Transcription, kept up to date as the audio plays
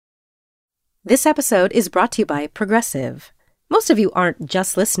This episode is brought to you by Progressive. Most of you aren't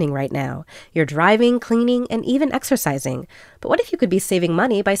just listening right now. You're driving, cleaning, and even exercising. But what if you could be saving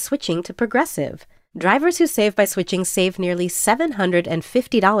money by switching to Progressive? Drivers who save by switching save nearly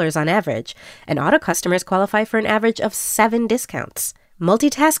 $750 on average, and auto customers qualify for an average of 7 discounts.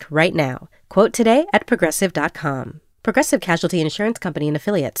 Multitask right now. Quote today at Progressive.com. Progressive Casualty Insurance Company and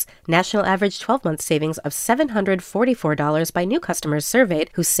Affiliates. National average 12-month savings of $744 by new customers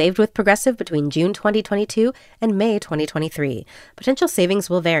surveyed who saved with Progressive between June 2022 and May 2023. Potential savings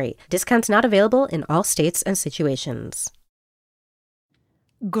will vary. Discounts not available in all states and situations.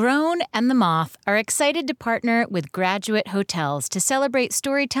 Grown and the Moth are excited to partner with Graduate Hotels to celebrate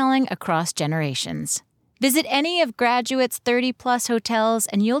storytelling across generations. Visit any of Graduate's 30-plus hotels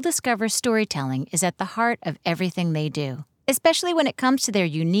and you'll discover storytelling is at the heart of everything they do, especially when it comes to their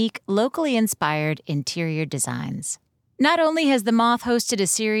unique, locally inspired interior designs. Not only has the Moth hosted a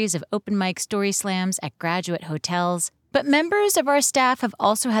series of open mic story slams at Graduate Hotels, but members of our staff have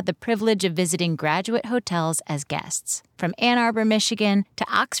also had the privilege of visiting Graduate Hotels as guests. From Ann Arbor, Michigan to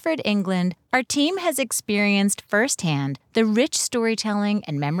Oxford, England, our team has experienced firsthand the rich storytelling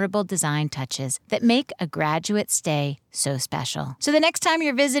and memorable design touches that make a graduate stay so special. So the next time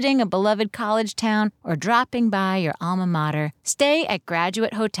you're visiting a beloved college town or dropping by your alma mater, stay at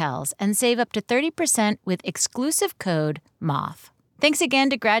Graduate Hotels and save up to 30% with exclusive code MOTH. Thanks again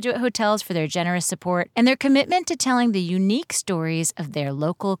to Graduate Hotels for their generous support and their commitment to telling the unique stories of their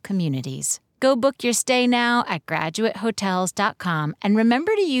local communities. Go book your stay now at graduatehotels.com and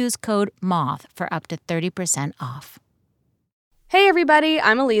remember to use code MOTH for up to 30% off. Hey everybody,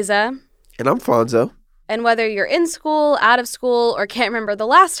 I'm Aleeza. And I'm Fonzo. And whether you're in school, out of school, or can't remember the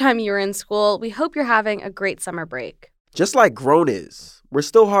last time you were in school, we hope you're having a great summer break. Just like Grown is. We're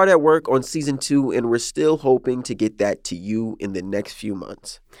still hard at work on season 2, and we're still hoping to get that to you in the next few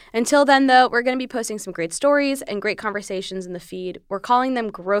months. Until then, though, we're going to be posting some great stories and great conversations in the feed. We're calling them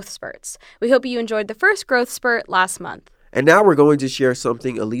Growth-Spurts. We hope you enjoyed the first Growth-Spurt last month. And now we're going to share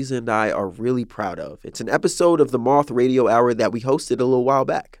something Aleeza and I are really proud of. It's an episode of the Moth Radio Hour that we hosted a little while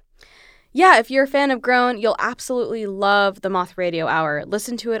back. Yeah, if you're a fan of Grown, you'll absolutely love the Moth Radio Hour.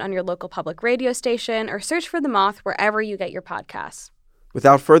 Listen to it on your local public radio station or search for The Moth wherever you get your podcasts.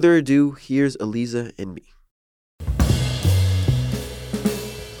 Without further ado, here's Aleeza and me.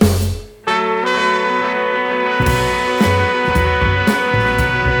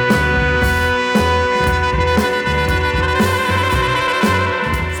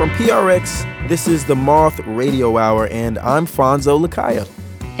 From PRX, this is the Moth Radio Hour, and I'm Fonzo Lakaya.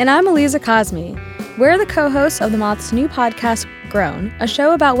 And I'm Aleeza Cosme. We're the co-hosts of the Moth's new podcast, Grown, a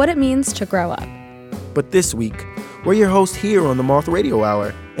show about what it means to grow up. But this week, we're your hosts here on the Moth Radio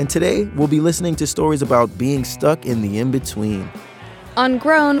Hour, and today we'll be listening to stories about being stuck in the in-between. On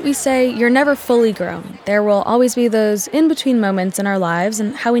Grown, we say you're never fully grown. There will always be those in-between moments in our lives,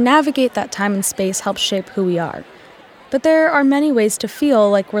 and how we navigate that time and space helps shape who we are. But there are many ways to feel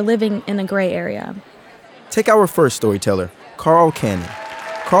like we're living in a gray area. Take our first storyteller, Carl Cannon.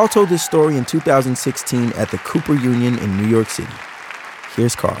 Carl told this story in 2016 at the Cooper Union in New York City.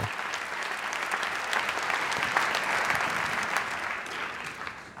 Here's Carl.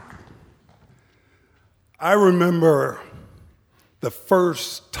 I remember the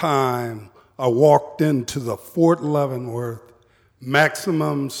first time I walked into the Fort Leavenworth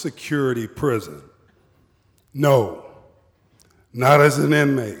maximum security prison. No, not as an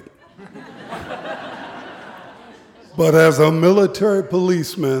inmate, but as a military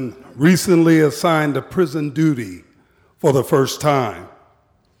policeman recently assigned to prison duty for the first time.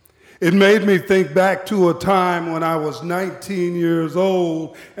 It made me think back to a time when I was 19 years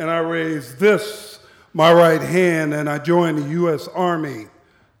old and I raised my right hand, and I joined the U.S. Army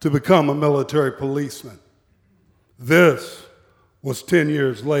to become a military policeman. This was 10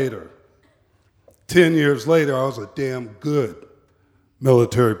 years later. 10 years later, I was a damn good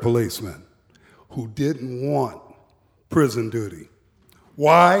military policeman who didn't want prison duty.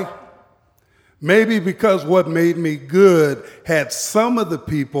 Why? Maybe because what made me good had some of the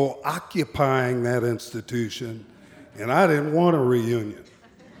people occupying that institution, and I didn't want a reunion.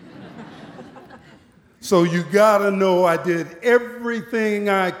 So you gotta know I did everything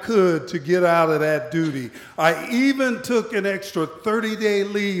I could to get out of that duty. I even took an extra 30-day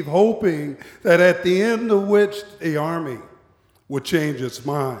leave hoping that at the end of which the Army would change its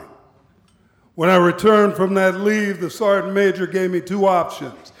mind. When I returned from that leave, the sergeant major gave me 2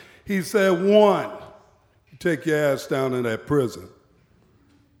 options. He said, 1, you take your ass down in that prison.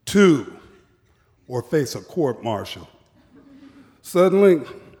 2, or face a court-martial. Suddenly,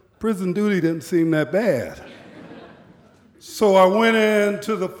 prison duty didn't seem that bad. So I went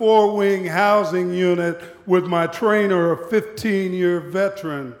into the four-wing housing unit with my trainer, a 15-year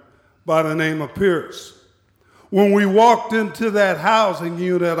veteran by the name of Pierce. When we walked into that housing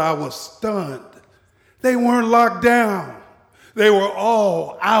unit, I was stunned. They weren't locked down. They were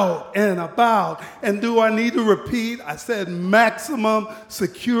all out and about. And do I need to repeat? I said maximum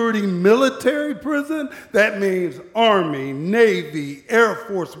security military prison. That means Army, Navy, Air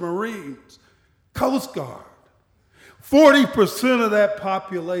Force, Marines, Coast Guard. 40% of that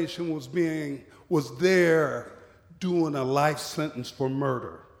population was there doing a life sentence for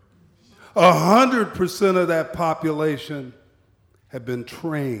murder. 100% of that population had been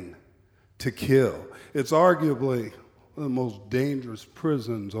trained to kill. It's arguably one of the most dangerous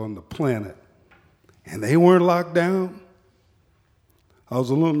prisons on the planet. And they weren't locked down. I was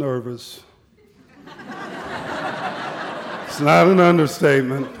a little nervous. It's not an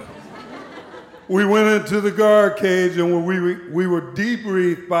understatement. We went into the guard cage and we were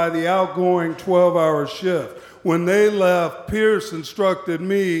debriefed by the outgoing 12-hour shift. When they left, Pierce instructed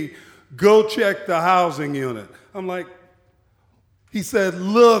me, go check the housing unit. I'm like, he said,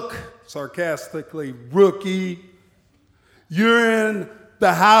 look, sarcastically, rookie, you're in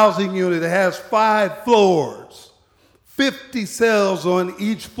the housing unit. It has 5 floors, 50 cells on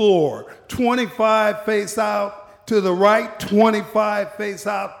each floor, 25 face out to the right, 25 face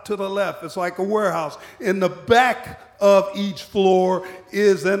out to the left. It's like a warehouse. In the back of each floor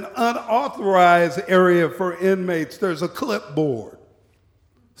is an unauthorized area for inmates. There's a clipboard.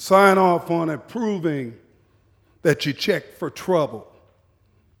 Sign off on it, proving that you checked for trouble.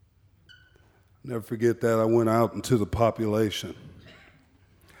 Never forget that. I went out into the population.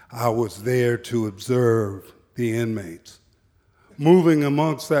 I was there to observe the inmates. Moving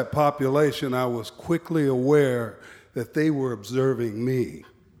amongst that population, I was quickly aware that they were observing me.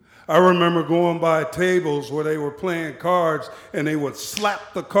 I remember going by tables where they were playing cards and they would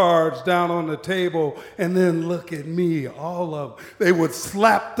slap the cards down on the table and then look at me, all of them. They would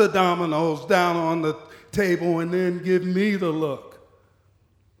slap the dominoes down on the table and then give me the look.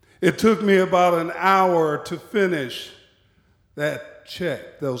 It took me about an hour to finish that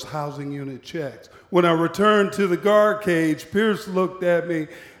check, those housing unit checks. When I returned to the guard cage, Pierce looked at me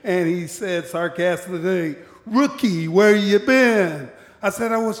and he said sarcastically, "Rookie, where you been?" I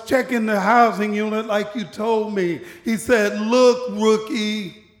said, "I was checking the housing unit like you told me." He said, "Look,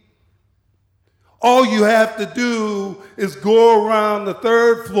 rookie, all you have to do is go around the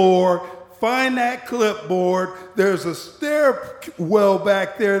 3rd floor, find that clipboard. There's a stairwell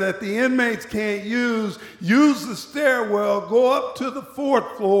back there that the inmates can't use. Use the stairwell, go up to the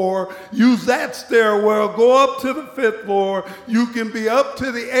 4th floor, use that stairwell, go up to the 5th floor. You can be up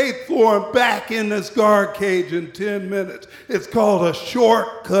to the 8th floor and back in this guard cage in 10 minutes. It's called a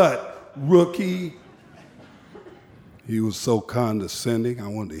shortcut, rookie." He was so condescending, I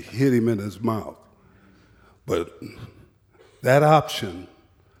wanted to hit him in his mouth. But that option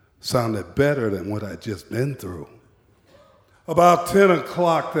sounded better than what I'd just been through. About 10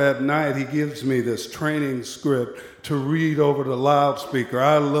 o'clock that night, he gives me this training script to read over the loudspeaker.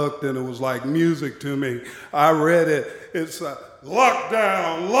 I looked and it was like music to me. I read it. It's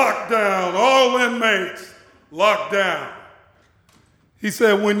lockdown, lockdown, all inmates, lockdown. He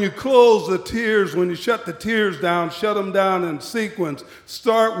said, when you close the tiers, when you shut the tiers down, shut them down in sequence.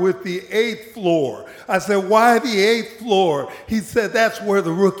 Start with the 8th floor. I said, why the 8th floor? He said, that's where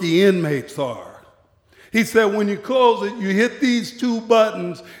the rookie inmates are. He said, when you close it, you hit these 2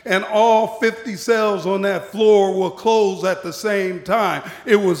 buttons and all 50 cells on that floor will close at the same time.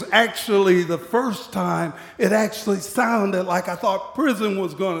 It was actually the first time it actually sounded like I thought prison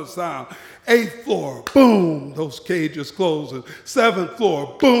was going to sound. 8th floor, boom, those cages closing. 7th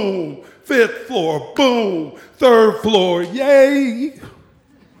floor, boom. 5th floor, boom. 3rd floor, yay.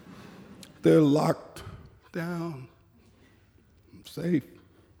 They're locked down. I'm safe.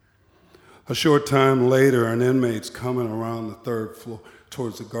 A short time later, an inmate's coming around the 3rd floor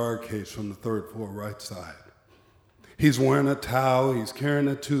towards the guard cage from the 3rd floor right side. He's wearing a towel, he's carrying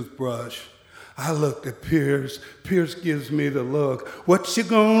a toothbrush. I looked at Pierce. Pierce gives me the look. "What you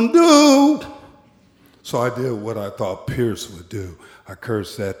gonna do?" So I did what I thought Pierce would do. I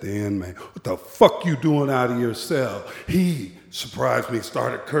cursed at the inmate. "What the fuck you doing out of your cell?" He surprised me,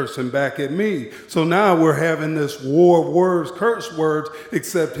 started cursing back at me. So now we're having this war of words, curse words,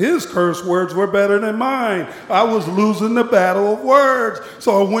 except his curse words were better than mine. I was losing the battle of words.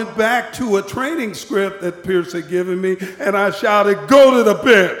 So I went back to a training script that Pierce had given me, and I shouted, "Go to the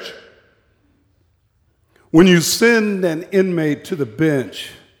bench." When you send an inmate to the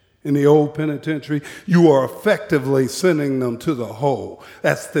bench in the old penitentiary, you are effectively sending them to the hole.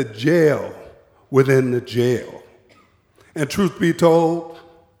 That's the jail within the jail. And truth be told,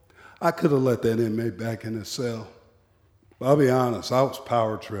 I could have let that inmate back in his cell. I'll be honest, I was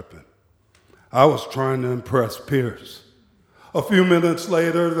power tripping. I was trying to impress Pierce. A few minutes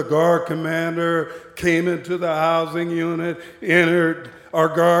later, the guard commander came into the housing unit, entered our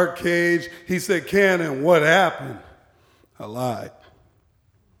guard cage. He said, "Cannon, what happened?" I lied.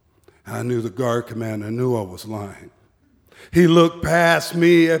 And I knew the guard commander knew I was lying. He looked past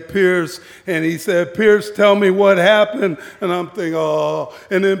me at Pierce and he said, "Pierce, tell me what happened." And I'm thinking, oh.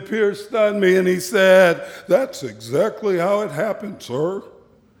 And then Pierce stunned me and he said, "That's exactly how it happened, sir."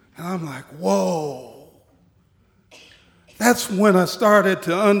 And I'm like, whoa. That's when I started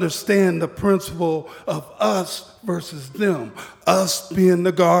to understand the principle of us versus them. Us being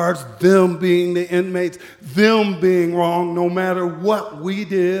the guards, them being the inmates, them being wrong no matter what we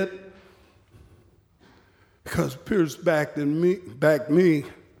did. Because Pierce backed me,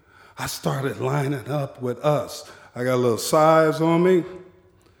 I started lining up with us. I got a little size on me.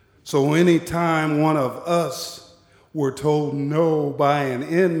 So anytime one of us were told no by an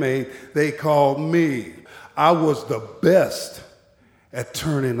inmate, they called me. I was the best at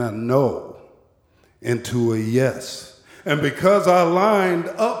turning a no into a yes. And because I lined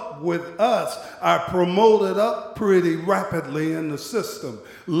up with us, I promoted up pretty rapidly in the system.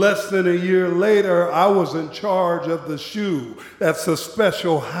 Less than a year later, I was in charge of the SHU. That's a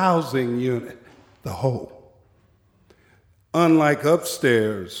special housing unit, the whole. Unlike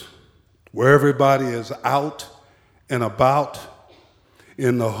upstairs, where everybody is out and about,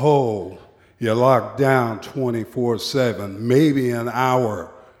 in the whole, you're locked down 24/7, maybe an hour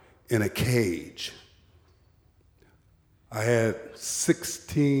in a cage. I had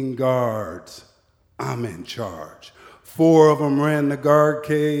 16 guards. I'm in charge. 4 of them ran the guard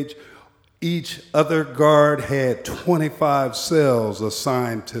cage. Each other guard had 25 cells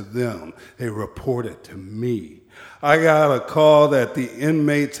assigned to them. They reported to me. I got a call that the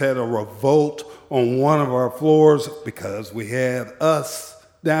inmates had a revolt on one of our floors because we had us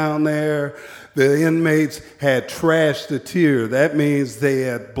down there. The inmates had trashed the tier. That means they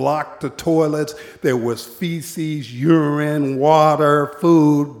had blocked the toilets. There was feces, urine, water,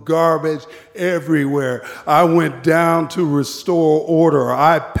 food, garbage everywhere. I went down to restore order.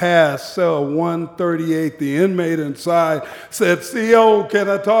 I passed cell 138. The inmate inside said, "CO, can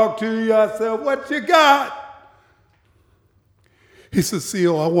I talk to you?" I said, "What you got?" He said,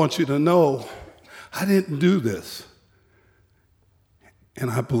 "CO, I want you to know I didn't do this." And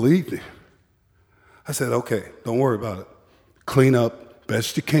I believed him. I said, "Okay, don't worry about it. Clean up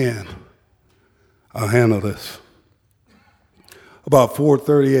best you can. I'll handle this." About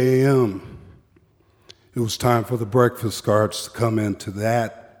 4:30 a.m., it was time for the breakfast guards to come into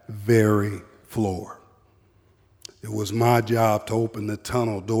that very floor. It was my job to open the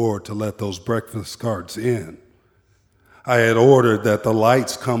tunnel door to let those breakfast guards in. I had ordered that the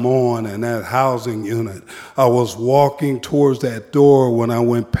lights come on in that housing unit. I was walking towards that door when I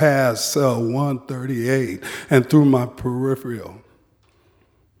went past cell 138 and through my peripheral.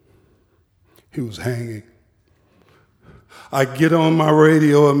 He was hanging. I get on my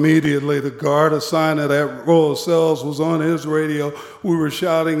radio immediately. The guard assigned to that row of cells was on his radio. We were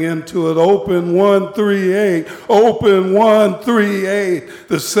shouting into it, "Open 138, open 138.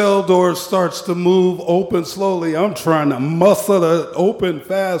 The cell door starts to move open slowly. I'm trying to muscle it open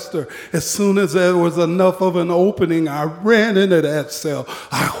faster. As soon as there was enough of an opening, I ran into that cell.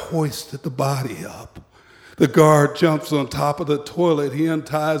 I hoisted the body up. The guard jumps on top of the toilet. He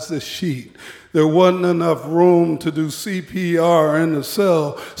unties the sheet. There wasn't enough room to do CPR in the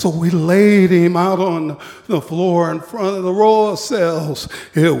cell, so we laid him out on the floor in front of the row of cells.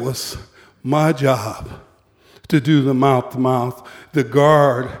 It was my job to do the mouth-to-mouth. The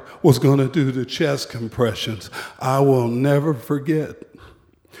guard was going to do the chest compressions. I will never forget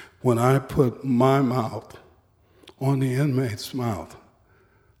when I put my mouth on the inmate's mouth,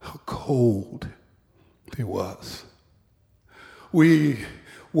 how cold it was. We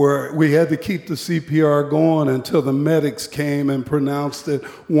had to keep the CPR going until the medics came and pronounced it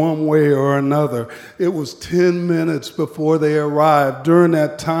one way or another. It was 10 minutes before they arrived. During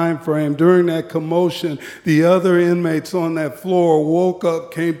that time frame, during that commotion, the other inmates on that floor woke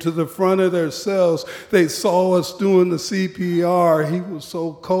up, came to the front of their cells. They saw us doing the CPR. He was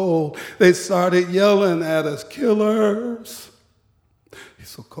so cold. They started yelling at us, "Killers!" He's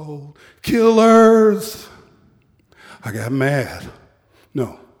so cold. "Killers!" I got mad.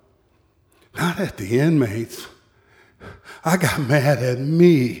 No, not at the inmates. I got mad at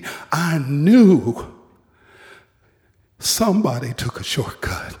me. I knew somebody took a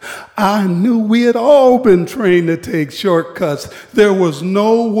shortcut. I knew we had all been trained to take shortcuts. There was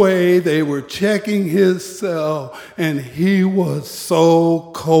no way they were checking his cell, and he was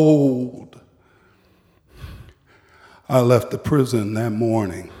so cold. I left the prison that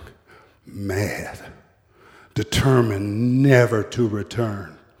morning, mad, determined never to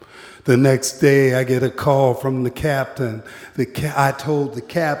return. The next day, I get a call from the captain. I told the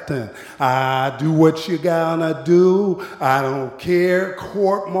captain, I do what you gotta do. I don't care.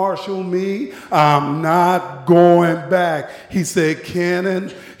 Court-martial me. I'm not going back. He said,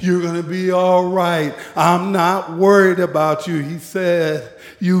 Cannon, you're gonna be all right. I'm not worried about you. He said,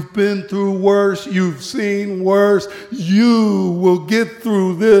 you've been through worse. You've seen worse. You will get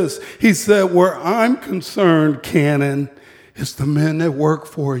through this. He said, where I'm concerned, Cannon, is the men that work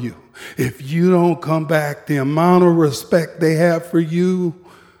for you. If you don't come back, the amount of respect they have for you,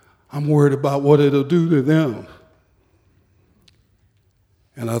 I'm worried about what it'll do to them.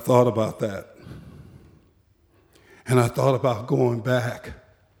 And I thought about that. And I thought about going back.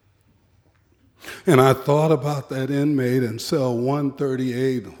 And I thought about that inmate in cell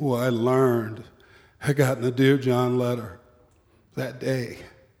 138 who I learned had gotten a Dear John letter that day.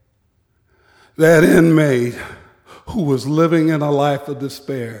 That inmate who was living in a life of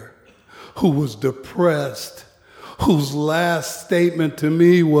despair, who was depressed, whose last statement to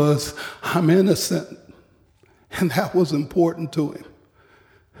me was, I'm innocent. And that was important to him.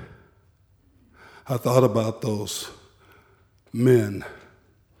 I thought about those men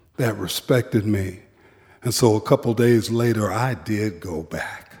that respected me. And so a couple days later, I did go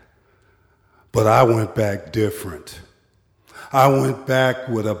back. But I went back different. I went back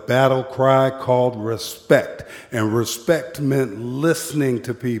with a battle cry called respect. And respect meant listening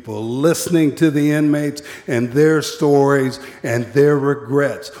to people, listening to the inmates and their stories and their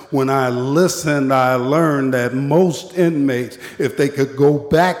regrets. When I listened, I learned that most inmates, if they could go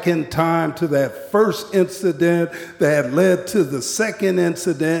back in time to that first incident that led to the second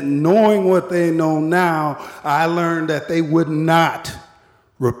incident, knowing what they know now, I learned that they would not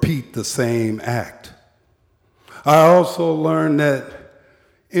repeat the same act. I also learned that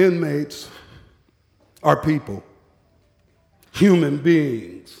inmates are people, human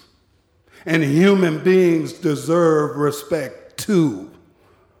beings, and human beings deserve respect too.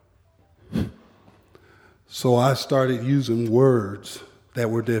 So I started using words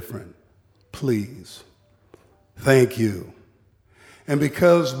that were different. Please, thank you. And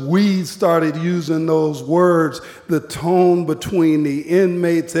because we started using those words, the tone between the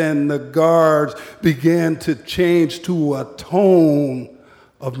inmates and the guards began to change to a tone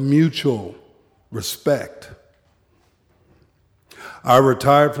of mutual respect. I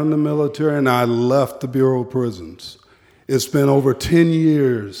retired from the military and I left the Bureau of Prisons. It's been over 10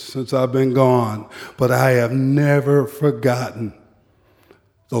 years since I've been gone, but I have never forgotten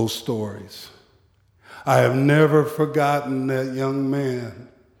those stories. I have never forgotten that young man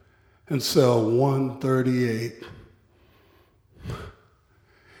in cell 138.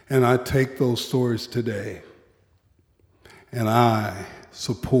 And I take those stories today, and I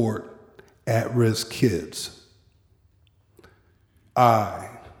support at-risk kids.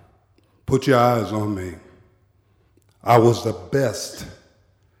 Put your eyes on me. I was the best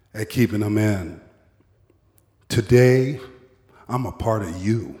at keeping them in. Today, I'm a part of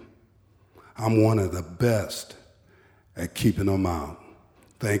you. I'm one of the best at keeping them out.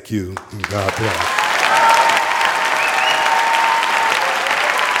 Thank you, and God bless.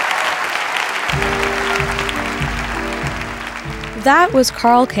 That was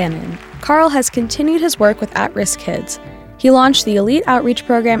Carl Cannon. Carl has continued his work with at-risk kids. He launched the Elite Outreach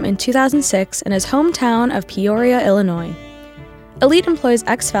Program in 2006 in his hometown of Peoria, Illinois. Elite employs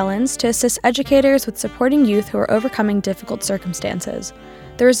ex-felons to assist educators with supporting youth who are overcoming difficult circumstances.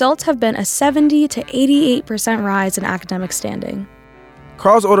 The results have been a 70 to 88% rise in academic standing.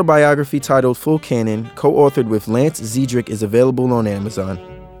 Carl's autobiography titled Full Cannon, co-authored with Lance Zedrick, is available on Amazon.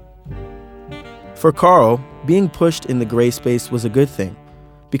 For Carl, being pushed in the gray space was a good thing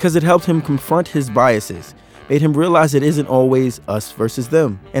because it helped him confront his biases, made him realize it isn't always us versus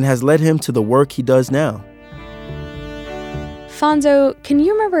them, and has led him to the work he does now. Fonzo, can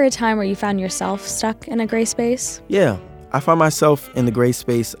you remember a time where you found yourself stuck in a gray space? Yeah, I find myself in the gray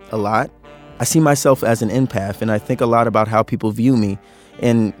space a lot. I see myself as an empath, and I think a lot about how people view me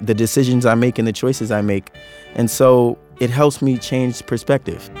and the decisions I make and the choices I make. And so it helps me change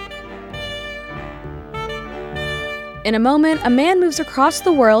perspective. In a moment, a man moves across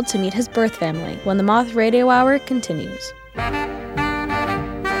the world to meet his birth family when the Moth Radio Hour continues.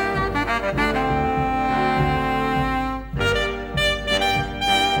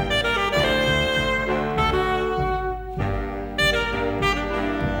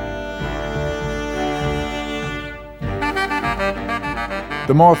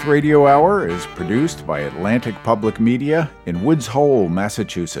 The Moth Radio Hour is produced by Atlantic Public Media in Woods Hole,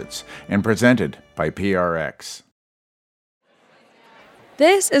 Massachusetts, and presented by PRX.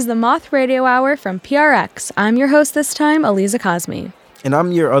 This is the Moth Radio Hour from PRX. I'm your host this time, Aleeza Cosme. And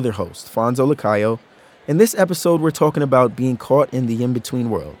I'm your other host, Fonzo Lacayo. In this episode, we're talking about being caught in the in-between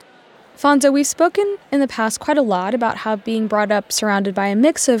world. Fonzo, we've spoken in the past quite a lot about how being brought up surrounded by a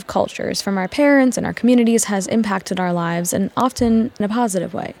mix of cultures from our parents and our communities has impacted our lives, and often in a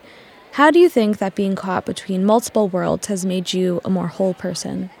positive way. How do you think that being caught between multiple worlds has made you a more whole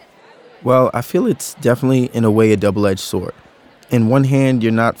person? Well, I feel it's definitely, in a way, a double-edged sword. In one hand,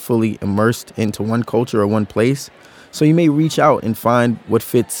 you're not fully immersed into one culture or one place, so you may reach out and find what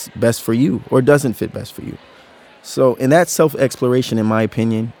fits best for you or doesn't fit best for you. So, in that self-exploration, in my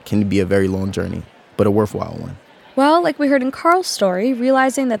opinion, can be a very long journey, but a worthwhile one. Well, like we heard in Carl's story,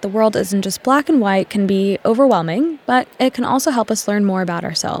 realizing that the world isn't just black and white can be overwhelming, but it can also help us learn more about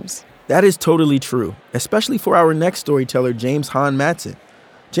ourselves. That is totally true, especially for our next storyteller, James Hahn Matson.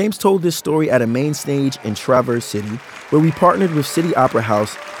 James told this story at a main stage in Traverse City, where we partnered with City Opera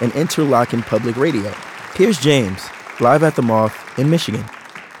House and Interlochen Public Radio. Here's James, live at the Moth in Michigan.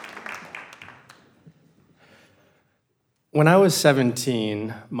 When I was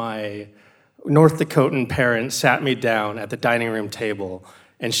 17, my North Dakotan parents sat me down at the dining room table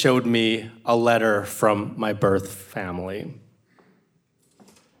and showed me a letter from my birth family.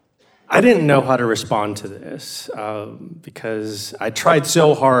 I didn't know how to respond to this because I tried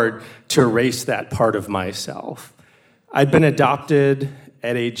so hard to erase that part of myself. I'd been adopted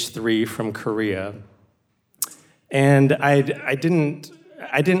at age 3 from Korea, and I didn't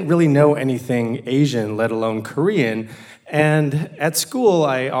really know anything Asian, let alone Korean. And at school,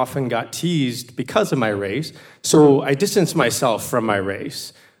 I often got teased because of my race, so I distanced myself from my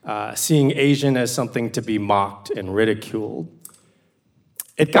race, seeing Asian as something to be mocked and ridiculed.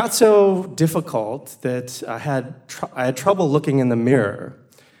 It got so difficult that I had trouble looking in the mirror.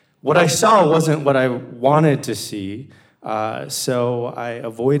 What I saw wasn't what I wanted to see, so I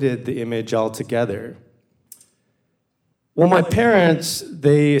avoided the image altogether. Well, my parents,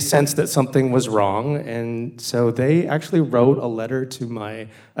 they sensed that something was wrong, and so they actually wrote a letter to my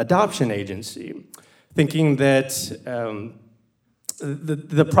adoption agency, thinking that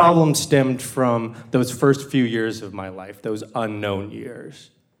the problem stemmed from those first few years of my life, those unknown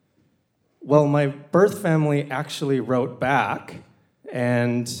years. Well, my birth family actually wrote back,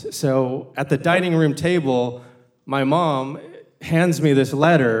 and so at the dining room table, my mom hands me this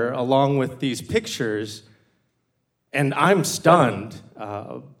letter along with these pictures. And I'm stunned,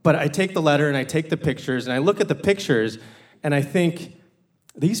 but I take the letter and I take the pictures and I look at the pictures and I think,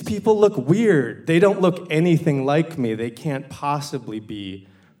 these people look weird. They don't look anything like me. They can't possibly be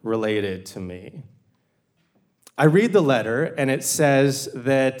related to me. I read the letter and it says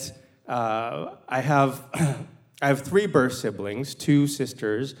that I have 3 birth siblings, 2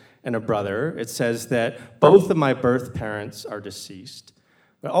 sisters and a brother. It says that both of my birth parents are deceased.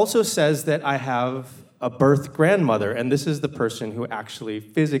 It also says that I have a birth grandmother, and this is the person who actually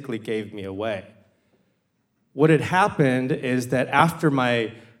physically gave me away. What had happened is that after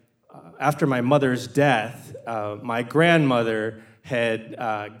my mother's death, my grandmother had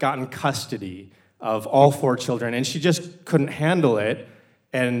gotten custody of all 4 children, and she just couldn't handle it.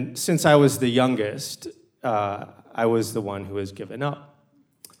 And since I was the youngest, I was the one who was given up.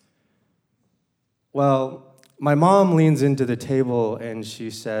 Well, my mom leans into the table and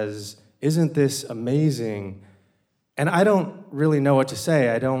she says, "Isn't this amazing?" And I don't really know what to say.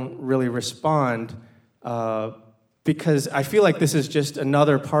 I don't really respond because I feel like this is just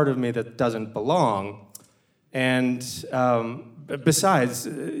another part of me that doesn't belong. And besides,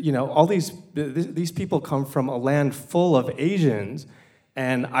 all these people come from a land full of Asians,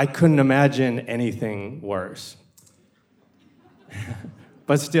 and I couldn't imagine anything worse.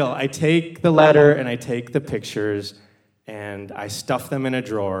 But still, I take the letter and I take the pictures and I stuff them in a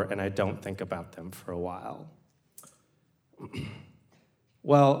drawer and I don't think about them for a while.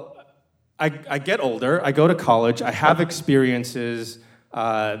 Well, I get older, I go to college, I have experiences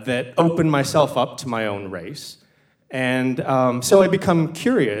that open myself up to my own race. And so I become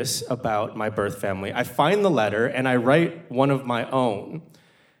curious about my birth family. I find the letter and I write one of my own.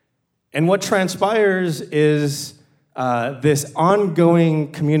 And what transpires is this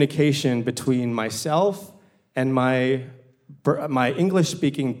ongoing communication between myself and my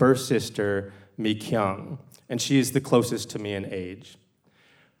English-speaking birth sister, Mi Kyung, and she is the closest to me in age.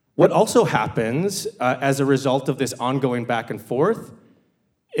 What also happens as a result of this ongoing back and forth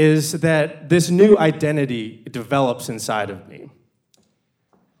is that this new identity develops inside of me.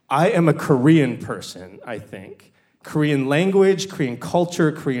 I am a Korean person, I think, Korean language, Korean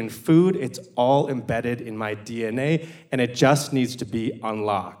culture, Korean food, it's all embedded in my DNA, and it just needs to be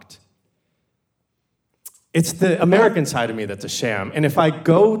unlocked. It's the American side of me that's a sham, and if I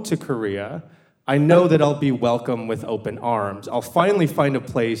go to Korea, I know that I'll be welcomed with open arms. I'll finally find a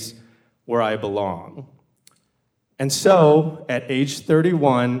place where I belong. And so, at age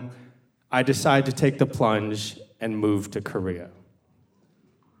 31, I decide to take the plunge and move to Korea.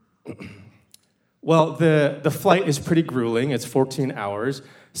 Well, the flight is pretty grueling. It's 14 hours,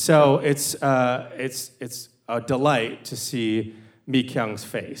 so it's a delight to see Mi Kyung's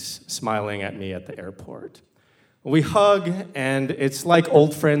face smiling at me at the airport. We hug, and it's like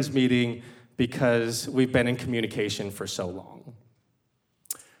old friends meeting because we've been in communication for so long.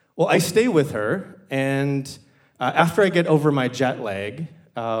 Well, I stay with her, and after I get over my jet lag,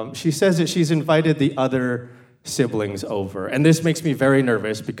 she says that she's invited the other siblings over, and this makes me very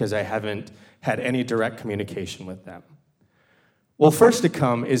nervous because I haven't had any direct communication with them. Well, first to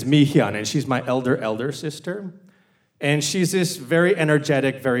come is Mi Hyun, and she's my elder sister. And she's this very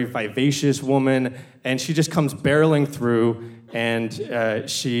energetic, very vivacious woman, and she just comes barreling through, and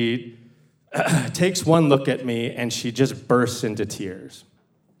she takes one look at me, and she just bursts into tears.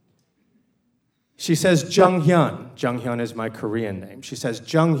 She says, Jung Hyun. Jung Hyun is my Korean name. She says,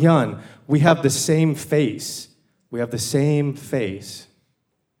 Jung Hyun, we have the same face. We have the same face.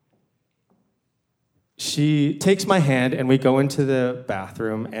 She takes my hand and we go into the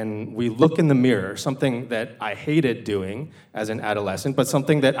bathroom and we look in the mirror, something that I hated doing as an adolescent, but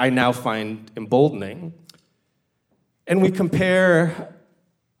something that I now find emboldening. And we compare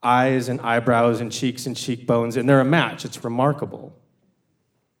eyes and eyebrows and cheeks and cheekbones, and they're a match. It's remarkable.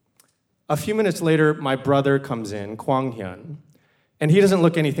 A few minutes later, my brother comes in, Kwang Hyun, and he doesn't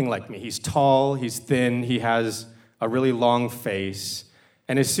look anything like me. He's tall, he's thin, he has a really long face.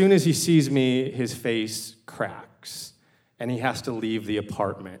 And as soon as he sees me, his face cracks, and he has to leave the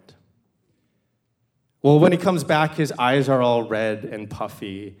apartment. Well, when he comes back, his eyes are all red and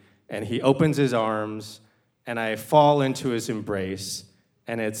puffy, and he opens his arms, and I fall into his embrace,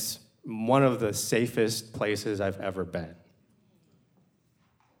 and it's one of the safest places I've ever been.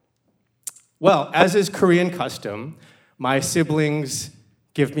 Well, as is Korean custom, my siblings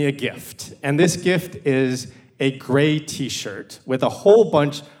give me a gift, and this gift is a gray t-shirt with a whole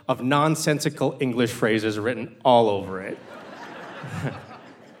bunch of nonsensical English phrases written all over it.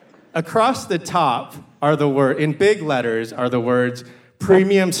 Across the top are the words, in big letters, are the words,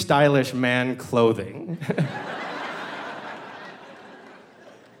 premium stylish man clothing.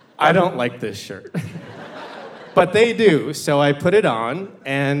 I don't like this shirt. But they do, so I put it on,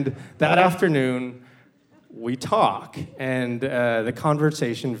 and that afternoon, we talk, and the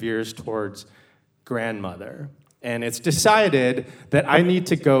conversation veers towards grandmother. And it's decided that I need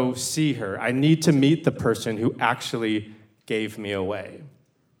to go see her. I need to meet the person who actually gave me away.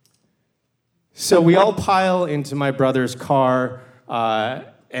 So we all pile into my brother's car,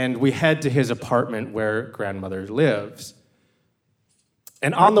 and we head to his apartment where grandmother lives.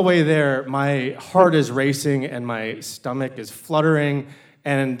 And on the way there, my heart is racing and my stomach is fluttering,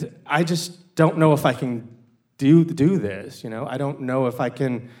 and I just don't know if I can do this, you know? I don't know if I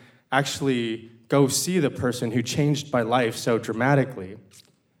can actually go see the person who changed my life so dramatically.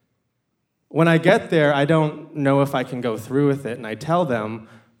 When I get there, I don't know if I can go through with it, and I tell them,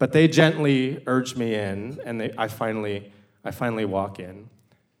 but they gently urge me in, and I finally walk in.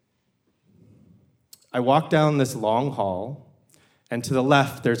 I walk down this long hall, and to the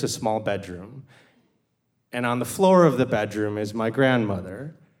left, there's a small bedroom. And on the floor of the bedroom is my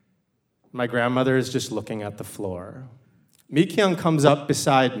grandmother. My grandmother is just looking at the floor. Mi Kyung comes up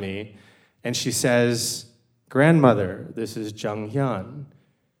beside me, and she says, "Grandmother, this is Jung Hyun."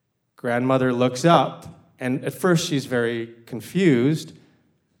 Grandmother looks up, and at first she's very confused,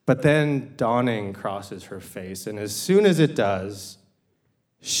 but then dawning crosses her face, and as soon as it does,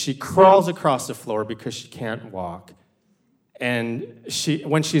 she crawls across the floor because she can't walk. And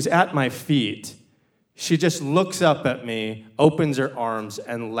when she's at my feet, she just looks up at me, opens her arms,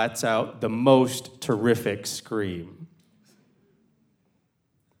 and lets out the most terrific scream.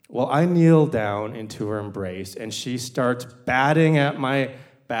 Well, I kneel down into her embrace, and she starts batting at my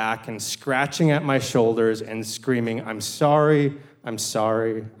back and scratching at my shoulders and screaming, "I'm sorry, I'm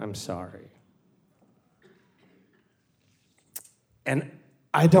sorry, I'm sorry." And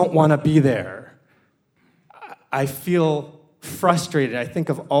I don't want to be there. I feel frustrated. I think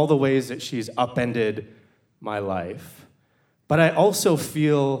of all the ways that she's upended my life. But I also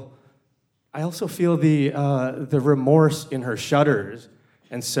feel the remorse in her shudders.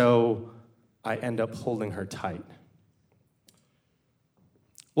 And so I end up holding her tight.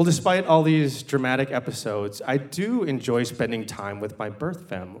 Well, despite all these dramatic episodes, I do enjoy spending time with my birth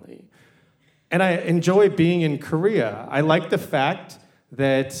family. And I enjoy being in Korea. I like the fact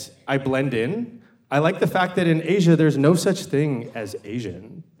that I blend in. I like the fact that in Asia, there's no such thing as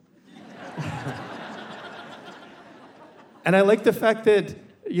Asian. And I like the fact that,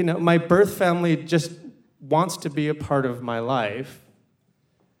 my birth family just wants to be a part of my life.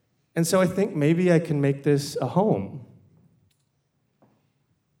 And so I think maybe I can make this a home.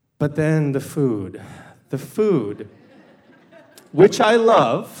 But then the food, which I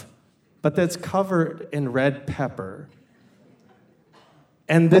love, but that's covered in red pepper.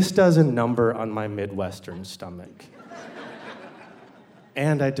 And this does a number on my Midwestern stomach.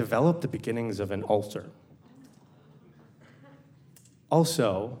 And I developed the beginnings of an ulcer.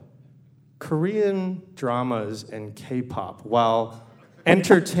 Also, Korean dramas and K-pop, while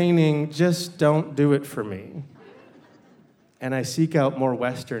entertaining, just don't do it for me. And I seek out more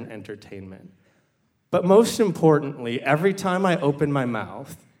Western entertainment. But most importantly, every time I open my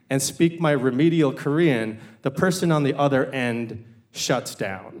mouth and speak my remedial Korean, the person on the other end shuts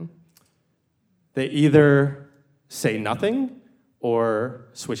down. They either say nothing, or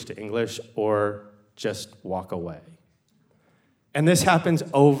switch to English, or just walk away. And this happens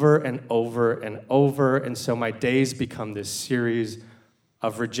over and over and over, and so my days become this series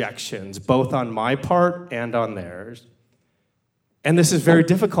of rejections, both on my part and on theirs. And this is very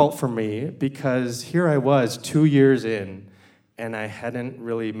difficult for me because here I was 2 years in, and I hadn't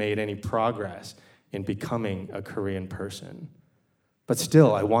really made any progress in becoming a Korean person. But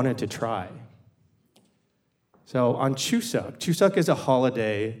still, I wanted to try. So on Chuseok is a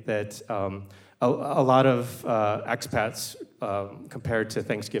holiday that a lot of expats compared to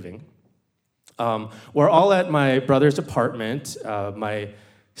Thanksgiving. We're all at my brother's apartment, my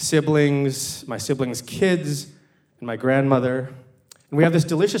siblings' kids, and my grandmother. And we have this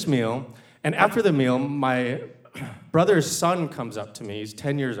delicious meal. And after the meal, my brother's son comes up to me. He's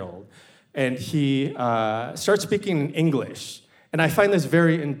 10 years old. And he starts speaking in English. And I find this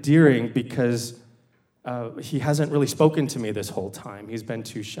very endearing because he hasn't really spoken to me this whole time. He's been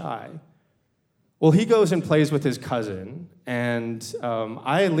too shy. Well, he goes and plays with his cousin, and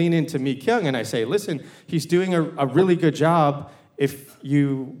I lean into Mi Kyung and I say, listen, he's doing a really good job. If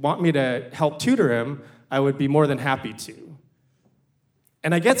you want me to help tutor him, I would be more than happy to.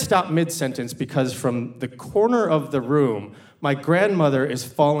 And I get stopped mid-sentence because from the corner of the room, my grandmother is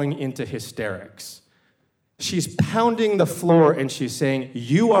falling into hysterics. She's pounding the floor and she's saying,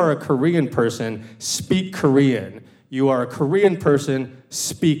 you are a Korean person, speak Korean. You are a Korean person,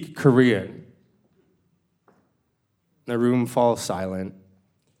 speak Korean. The room falls silent,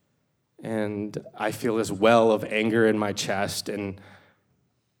 and I feel this well of anger in my chest, and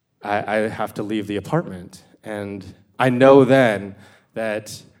I have to leave the apartment. And I know then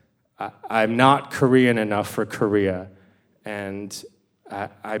that I'm not Korean enough for Korea, and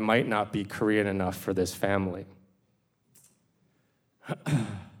I might not be Korean enough for this family.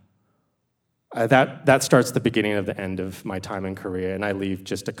 That starts the beginning of the end of my time in Korea, and I leave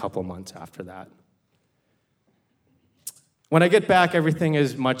just a couple months after that. When I get back, everything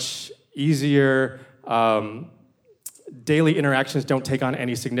is much easier. Daily interactions don't take on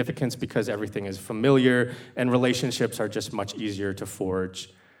any significance because everything is familiar, and relationships are just much easier to forge.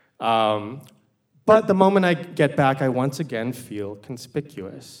 But the moment I get back, I once again feel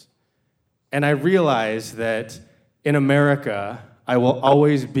conspicuous. And I realize that in America, I will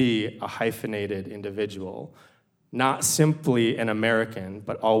always be a hyphenated individual, not simply an American,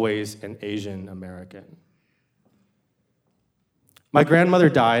 but always an Asian American. My grandmother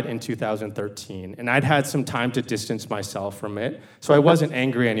died in 2013, and I'd had some time to distance myself from it, so I wasn't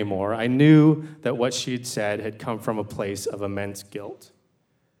angry anymore. I knew that what she'd said had come from a place of immense guilt.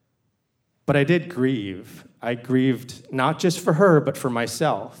 But I did grieve. I grieved not just for her, but for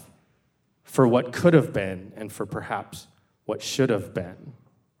myself, for what could have been, and for perhaps what should have been.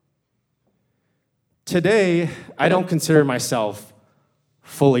 Today, I don't consider myself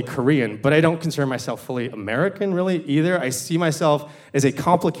fully Korean, but I don't consider myself fully American, really, either. I see myself as a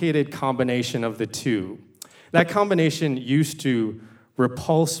complicated combination of the two. That combination used to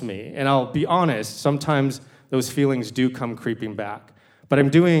repulse me, and I'll be honest, sometimes those feelings do come creeping back. But I'm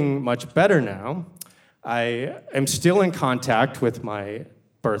doing much better now. I am still in contact with my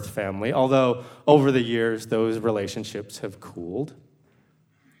birth family, although over the years, those relationships have cooled.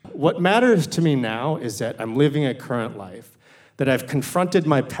 What matters to me now is that I'm living a current life, that I've confronted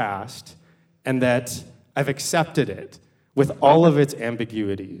my past, and that I've accepted it with all of its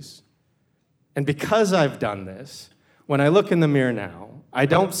ambiguities. And because I've done this, when I look in the mirror now, I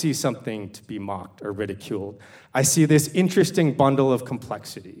don't see something to be mocked or ridiculed. I see this interesting bundle of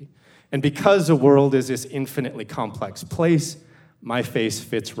complexity. And because the world is this infinitely complex place, my face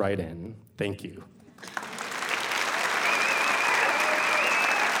fits right in. Thank you.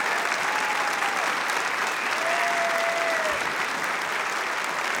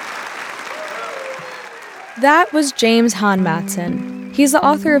 That was James Hahn Matson. He's the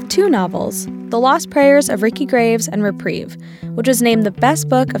author of 2 novels, The Lost Prayers of Ricky Graves and Reprieve, which was named the best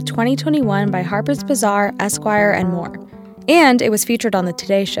book of 2021 by Harper's Bazaar, Esquire, and more. And it was featured on The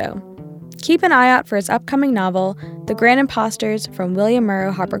Today Show. Keep an eye out for his upcoming novel, The Grand Imposters, from William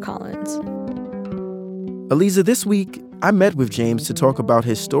Murrow HarperCollins. Aleeza, this week, I met with James to talk about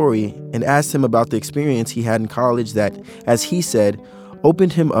his story and asked him about the experience he had in college that, as he said,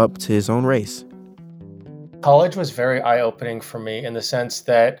 opened him up to his own race. College was very eye-opening for me in the sense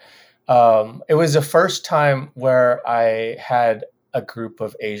that it was the first time where I had a group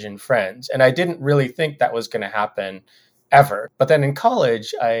of Asian friends. And I didn't really think that was going to happen ever. But then in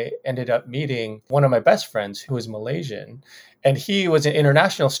college, I ended up meeting one of my best friends who was Malaysian. And he was an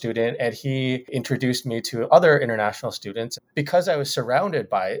international student, and he introduced me to other international students. Because I was surrounded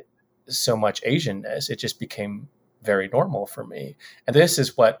by so much Asianness, it just became very normal for me. And this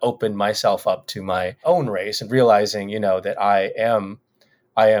is what opened myself up to my own race and realizing, that I am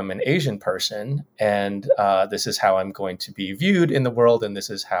an Asian person, and this is how I'm going to be viewed in the world. And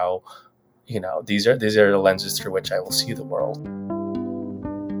this is how, these are the lenses through which I will see the world.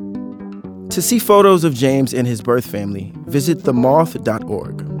 To see photos of James and his birth family, visit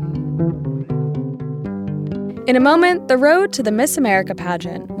themoth.org. In a moment, the road to the Miss America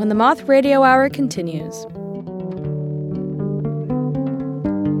pageant when the Moth Radio Hour continues.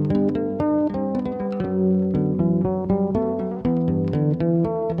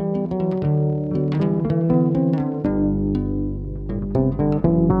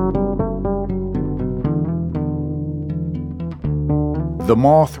 The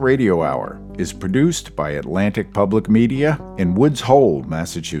Moth Radio Hour is produced by Atlantic Public Media in Woods Hole,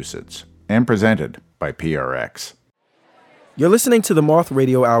 Massachusetts, and presented by PRX. You're listening to the Moth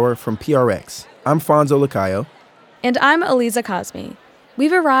Radio Hour from PRX. I'm Fonzo Lacayo. And I'm Aleeza Cosme.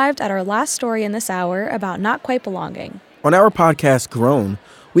 We've arrived at our last story in this hour about not quite belonging. On our podcast, Grown,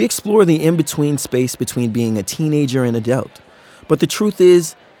 we explore the in-between space between being a teenager and adult. But the truth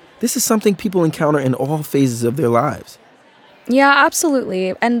is, this is something people encounter in all phases of their lives. Yeah,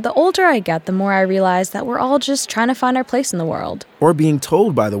 absolutely. And the older I get, the more I realize that we're all just trying to find our place in the world. Or being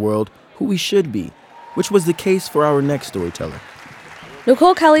told by the world who we should be, which was the case for our next storyteller.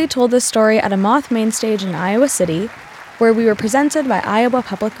 Nicole Kelly told this story at a Moth main stage in Iowa City, where we were presented by Iowa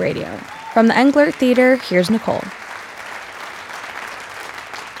Public Radio. From the Englert Theater, here's Nicole.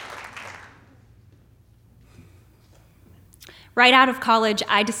 Right out of college,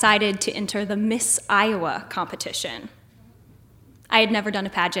 I decided to enter the Miss Iowa competition. I had never done a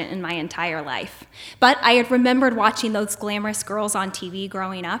pageant in my entire life, but I had remembered watching those glamorous girls on TV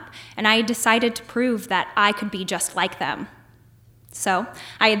growing up, and I had decided to prove that I could be just like them. So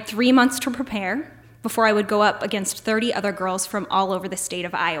I had 3 months to prepare before I would go up against 30 other girls from all over the state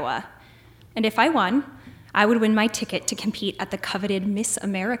of Iowa. And if I won, I would win my ticket to compete at the coveted Miss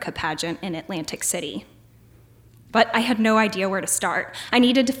America pageant in Atlantic City. But I had no idea where to start. I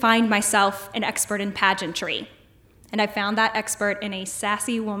needed to find myself an expert in pageantry. And I found that expert in a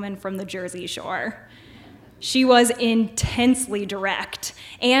sassy woman from the Jersey Shore. She was intensely direct,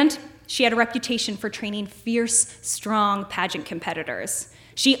 and she had a reputation for training fierce, strong pageant competitors.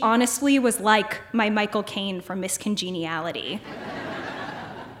 She honestly was like my Michael Caine from Miss Congeniality.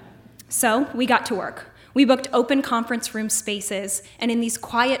 So we got to work. We booked open conference room spaces, and in these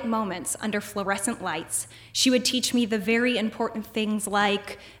quiet moments under fluorescent lights, she would teach me the very important things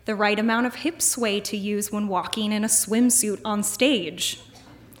like the right amount of hip sway to use when walking in a swimsuit on stage,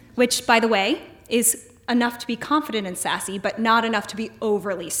 which, by the way, is enough to be confident and sassy, but not enough to be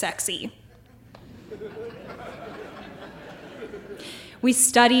overly sexy. We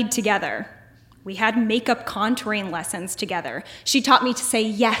studied together. We had makeup contouring lessons together. She taught me to say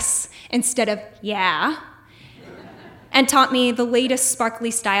yes instead of yeah, and taught me the latest sparkly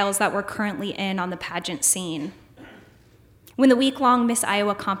styles that were currently in on the pageant scene. When the week-long Miss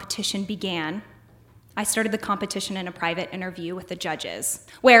Iowa competition began, I started the competition in a private interview with the judges,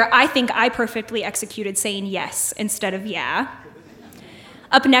 where I think I perfectly executed saying yes instead of yeah.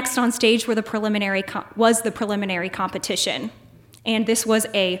 Up next on stage was the preliminary competition. And this was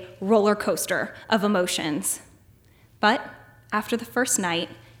a roller coaster of emotions. But after the first night,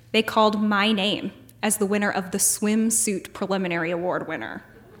 they called my name as the winner of the swimsuit preliminary award winner.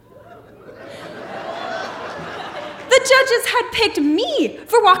 The judges had picked me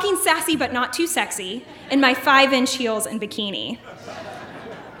for walking sassy but not too sexy in my 5-inch heels and bikini.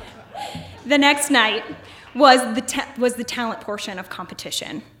 The next night was the talent portion of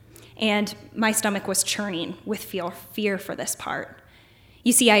competition, and my stomach was churning with fear for this part.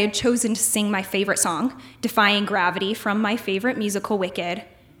 You see, I had chosen to sing my favorite song, Defying Gravity, from my favorite musical, Wicked,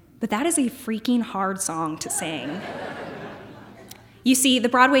 but that is a freaking hard song to sing. You see, the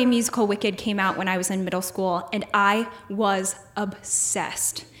Broadway musical Wicked came out when I was in middle school, and I was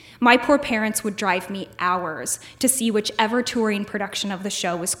obsessed. My poor parents would drive me hours to see whichever touring production of the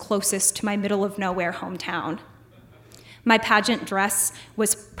show was closest to my middle-of-nowhere hometown. My pageant dress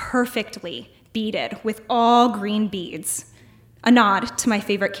was perfectly beaded with all green beads, a nod to my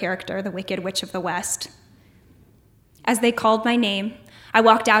favorite character, the Wicked Witch of the West. As they called my name, I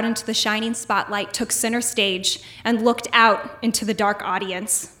walked out into the shining spotlight, took center stage, and looked out into the dark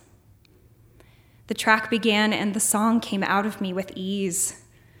audience. The track began, and the song came out of me with ease.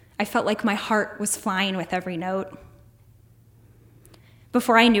 I felt like my heart was flying with every note.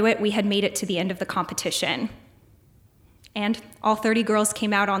 Before I knew it, we had made it to the end of the competition. And all 30 girls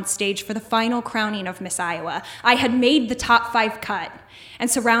came out on stage for the final crowning of Miss Iowa. I had made the top 5 cut, and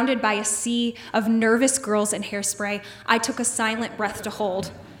surrounded by a sea of nervous girls in hairspray, I took a silent breath to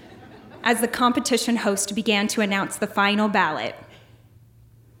hold as the competition host began to announce the final ballot.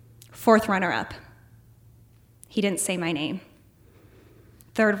 4th runner-up. He didn't say my name.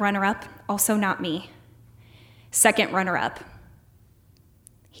 3rd runner-up, also not me. 2nd runner-up.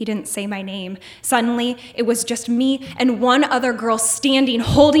 He didn't say my name. Suddenly, it was just me and one other girl standing,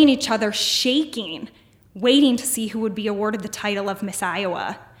 holding each other, shaking, waiting to see who would be awarded the title of Miss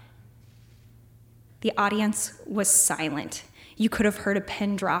Iowa. The audience was silent. You could have heard a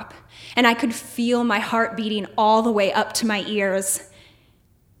pin drop, and I could feel my heart beating all the way up to my ears.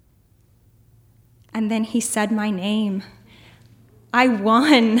 And then he said my name. I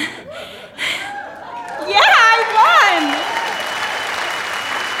won. Yeah, I won.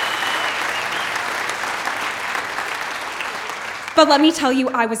 But let me tell you,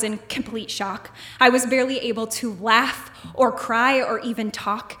 I was in complete shock. I was barely able to laugh or cry or even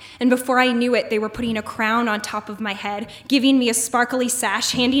talk. And before I knew it, they were putting a crown on top of my head, giving me a sparkly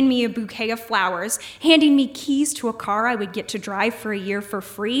sash, handing me a bouquet of flowers, handing me keys to a car I would get to drive for a year for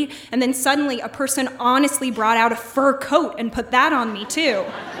free. And then suddenly a person honestly brought out a fur coat and put that on me too.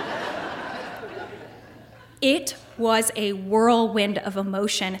 It was a whirlwind of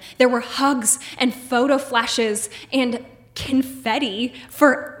emotion. There were hugs and photo flashes and confetti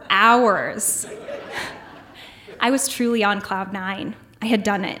for hours. I was truly on cloud 9. I had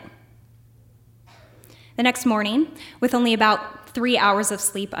done it. The next morning, with only about 3 hours of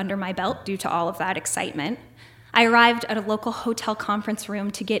sleep under my belt due to all of that excitement, I arrived at a local hotel conference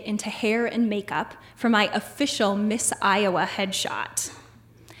room to get into hair and makeup for my official Miss Iowa headshot.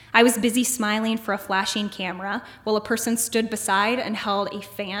 I was busy smiling for a flashing camera while a person stood beside and held a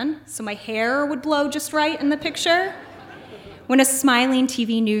fan so my hair would blow just right in the picture, when a smiling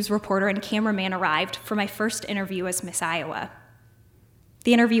TV news reporter and cameraman arrived for my first interview as Miss Iowa.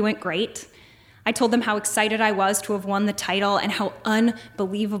 The interview went great. I told them how excited I was to have won the title and how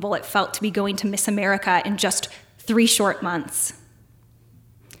unbelievable it felt to be going to Miss America in just 3 short months.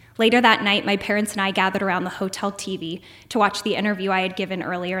 Later that night, my parents and I gathered around the hotel TV to watch the interview I had given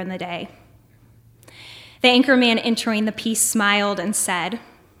earlier in the day. The anchorman entering the piece smiled and said,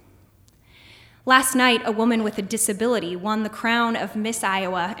 "Last night, a woman with a disability won the crown of Miss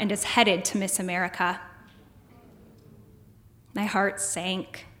Iowa and is headed to Miss America." My heart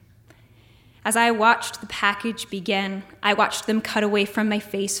sank. As I watched the package begin, I watched them cut away from my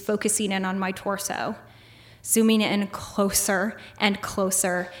face, focusing in on my torso, zooming in closer and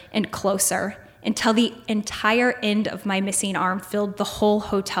closer and closer until the entire end of my missing arm filled the whole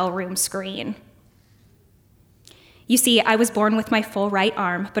hotel room screen. You see, I was born with my full right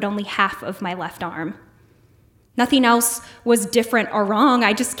arm, but only half of my left arm. Nothing else was different or wrong.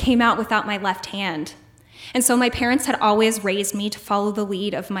 I just came out without my left hand. And so my parents had always raised me to follow the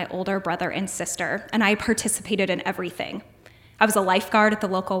lead of my older brother and sister, and I participated in everything. I was a lifeguard at the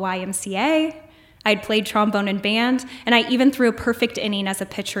local YMCA. I had played trombone in band, and I even threw a perfect inning as a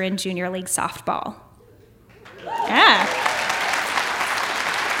pitcher in junior league softball. Yeah.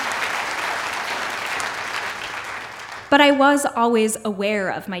 But I was always aware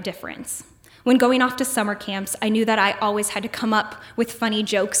of my difference. When going off to summer camps, I knew that I always had to come up with funny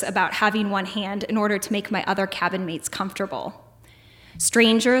jokes about having one hand in order to make my other cabin mates comfortable.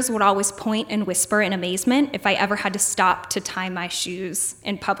 Strangers would always point and whisper in amazement if I ever had to stop to tie my shoes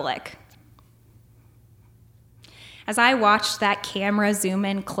in public. As I watched that camera zoom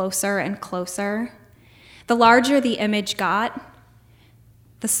in closer and closer, The larger the image got,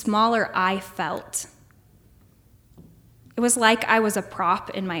 the smaller I felt. It was like I was a prop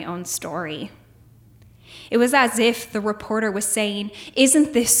in my own story. It was as if the reporter was saying,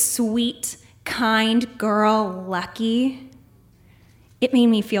 "Isn't this sweet, kind girl lucky?" It made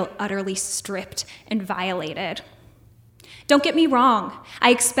me feel utterly stripped and violated. Don't get me wrong,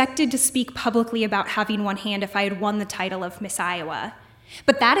 I expected to speak publicly about having one hand if I had won the title of Miss Iowa.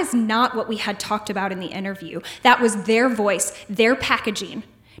 But that is not what we had talked about in the interview. That was their voice, their packaging,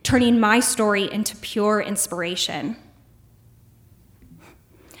 turning my story into pure inspiration.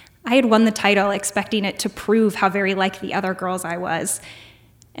 I had won the title expecting it to prove how very like the other girls I was,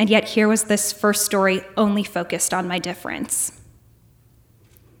 and yet here was this first story only focused on my difference.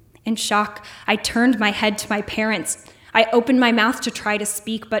 In shock, I turned my head to my parents. I opened my mouth to try to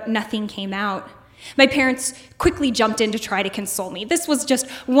speak, but nothing came out. My parents quickly jumped in to try to console me. This was just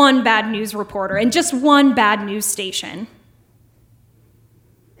one bad news reporter and just one bad news station.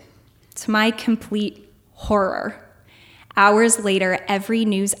 To my complete horror, hours later, every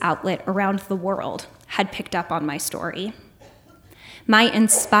news outlet around the world had picked up on my story. My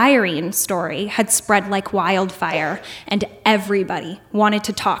inspiring story had spread like wildfire, and everybody wanted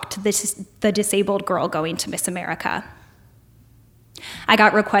to talk to the disabled girl going to Miss America. I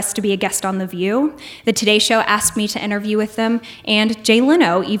got requests to be a guest on The View. The Today Show asked me to interview with them, and Jay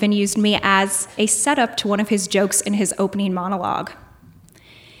Leno even used me as a setup to one of his jokes in his opening monologue.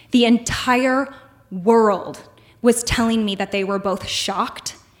 The entire world was telling me that they were both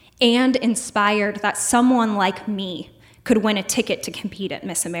shocked and inspired that someone like me could win a ticket to compete at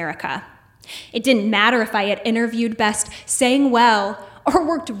Miss America. It didn't matter if I had interviewed best, sang well, or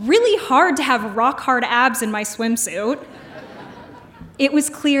worked really hard to have rock-hard abs in my swimsuit. It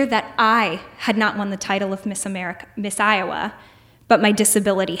was clear that I had not won the title of Miss Iowa, but my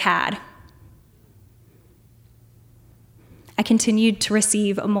disability had. I continued to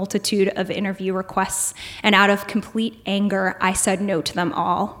receive a multitude of interview requests, and out of complete anger, I said no to them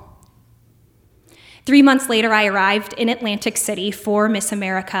all. 3 months later, I arrived in Atlantic City for Miss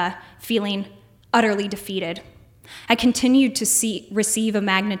America, feeling utterly defeated. I continued to receive a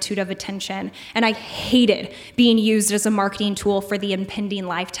magnitude of attention, and I hated being used as a marketing tool for the impending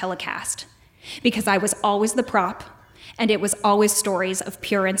live telecast, because I was always the prop, and it was always stories of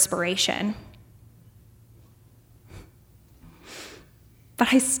pure inspiration.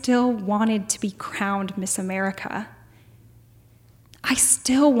 But I still wanted to be crowned Miss America. I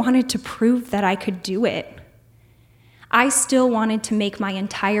still wanted to prove that I could do it. I still wanted to make my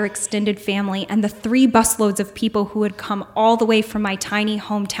entire extended family and the 3 busloads of people who had come all the way from my tiny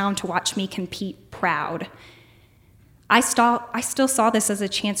hometown to watch me compete proud. I still saw this as a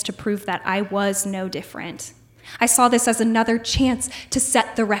chance to prove that I was no different. I saw this as another chance to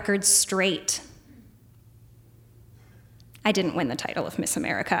set the record straight. I didn't win the title of Miss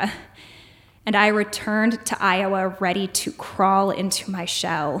America, and I returned to Iowa ready to crawl into my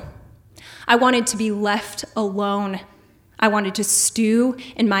shell. I wanted to be left alone. I wanted to stew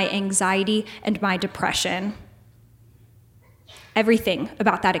in my anxiety and my depression. Everything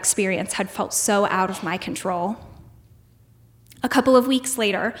about that experience had felt so out of my control. A couple of weeks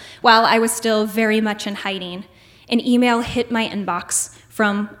later, while I was still very much in hiding, an email hit my inbox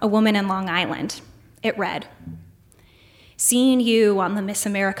from a woman in Long Island. It read, "Seeing you on the Miss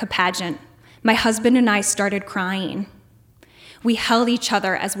America pageant, my husband and I started crying. We held each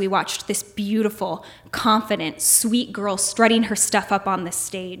other as we watched this beautiful, confident, sweet girl strutting her stuff up on this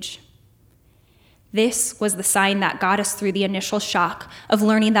stage. This was the sign that got us through the initial shock of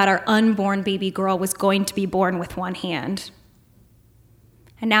learning that our unborn baby girl was going to be born with one hand.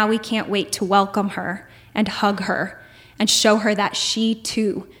 And now we can't wait to welcome her and hug her and show her that she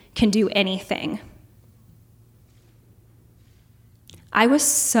too can do anything." I was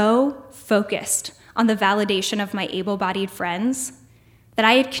so focused on the validation of my able-bodied friends that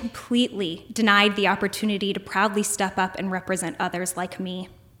I had completely denied the opportunity to proudly step up and represent others like me.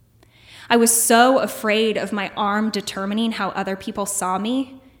 I was so afraid of my arm determining how other people saw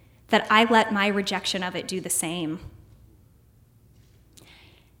me that I let my rejection of it do the same.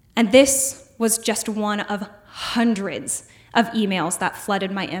 And this was just one of hundreds of emails that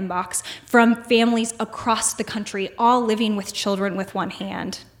flooded my inbox from families across the country, all living with children with one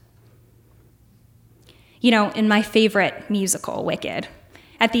hand. You know, in my favorite musical, Wicked,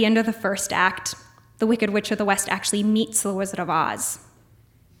 at the end of the first act, the Wicked Witch of the West actually meets the Wizard of Oz.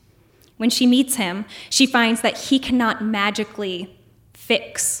 When she meets him, she finds that he cannot magically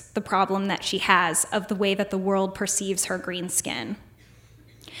fix the problem that she has of the way that the world perceives her green skin.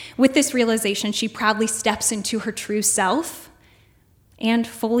 With this realization, she proudly steps into her true self and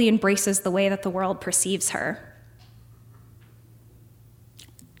fully embraces the way that the world perceives her.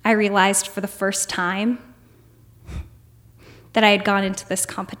 I realized for the first time that I had gone into this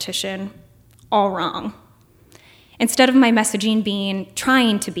competition all wrong. Instead of my messaging being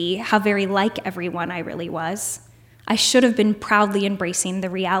trying to be how very like everyone I really was, I should have been proudly embracing the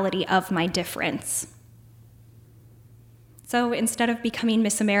reality of my difference. So instead of becoming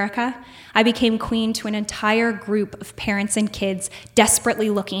Miss America, I became queen to an entire group of parents and kids desperately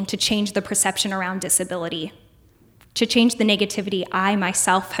looking to change the perception around disability, to change the negativity I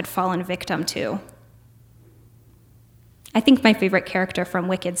myself had fallen victim to. I think my favorite character from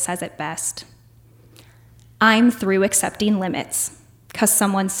Wicked says it best. I'm through accepting limits, 'cause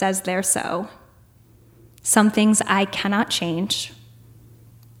someone says they're so. Some things I cannot change,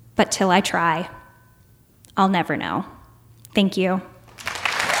 but till I try, I'll never know. Thank you.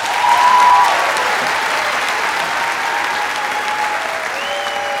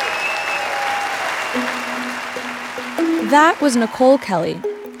 That was Nicole Kelly.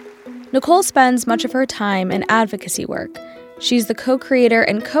 Nicole spends much of her time in advocacy work. She's the co-creator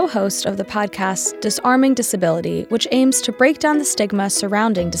and co-host of the podcast Disarming Disability, which aims to break down the stigma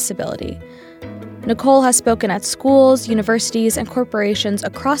surrounding disability. Nicole has spoken at schools, universities, and corporations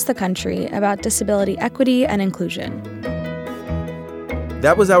across the country about disability equity and inclusion.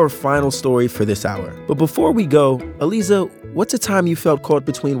 That was our final story for this hour. But before we go, Aleeza, what's a time you felt caught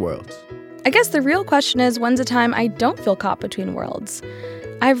between worlds? I guess the real question is, when's a time I don't feel caught between worlds?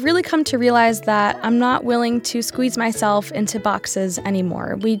 I've really come to realize that I'm not willing to squeeze myself into boxes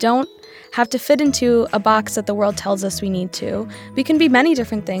anymore. We don't have to fit into a box that the world tells us we need to. We can be many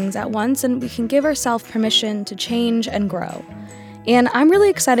different things at once, and we can give ourselves permission to change and grow. And I'm really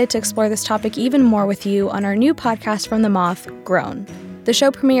excited to explore this topic even more with you on our new podcast from the Moth, Grown. The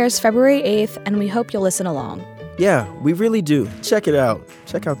show premieres February 8th, and we hope you'll listen along. Yeah, we really do. Check it out.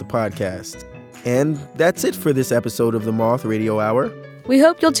 Check out the podcast. And that's it for this episode of the Moth Radio Hour. We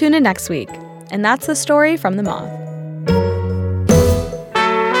hope you'll tune in next week. And that's the story from the Moth.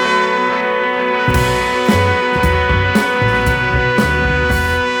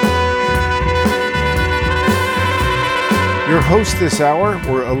 Your hosts this hour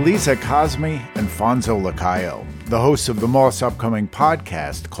were Aleeza Cosme and Fonzo Lacayo, the hosts of the Moth's upcoming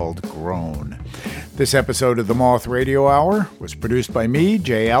podcast called Grown. This episode of the Moth Radio Hour was produced by me,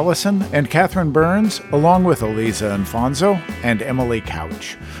 Jay Allison, and Catherine Burns, along with Aleeza and Fonzo and Emily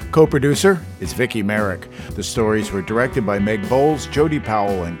Couch. Co-producer is Vicky Merrick. The stories were directed by Meg Bowles, Jody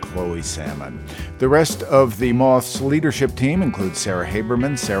Powell, and Chloe Salmon. The rest of the Moth's leadership team includes Sarah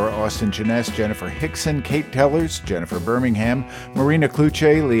Haberman, Sarah Austin-Jeunesse, Jennifer Hickson, Kate Tellers, Jennifer Birmingham, Marina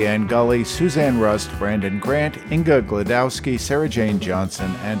Kluche, Leanne Gully, Suzanne Rust, Brandon Grant, Inga Gladowski, Sarah Jane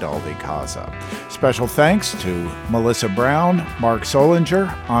Johnson, and Aldi Kaza. Special thanks to Melissa Brown, Mark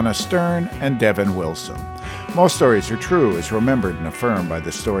Solinger, Anna Stern, and Devin Wilson. Most Stories Are True is remembered and affirmed by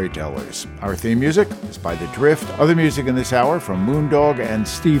the storytellers. Our theme music is by The Drift. Other music in this hour from Moondog and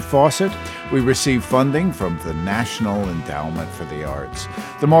Steve Fawcett. We receive funding from the National Endowment for the Arts.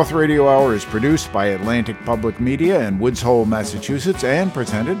 The Moth Radio Hour is produced by Atlantic Public Media in Woods Hole, Massachusetts, and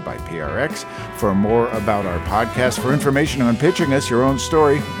presented by PRX. For more about our podcast, for information on pitching us your own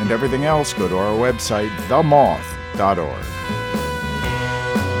story and everything else, go to our website, themoth.org.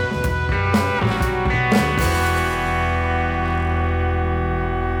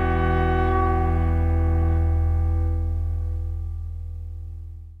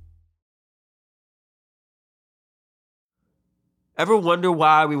 Ever wonder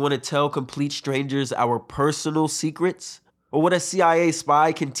why we want to tell complete strangers our personal secrets? Or what a CIA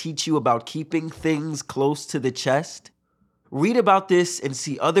spy can teach you about keeping things close to the chest? Read about this and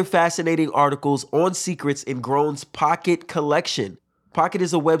see other fascinating articles on secrets in Grown's Pocket collection. Pocket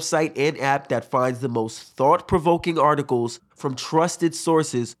is a website and app that finds the most thought-provoking articles from trusted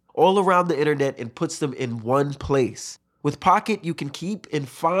sources all around the internet and puts them in one place. With Pocket, you can keep and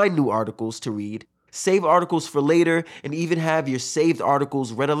find new articles to read, save articles for later, and even have your saved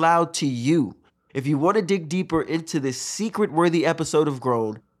articles read aloud to you. If you want to dig deeper into this secret-worthy episode of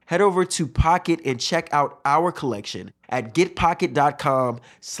Grown, head over to Pocket and check out our collection at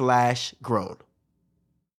getpocket.com/grown.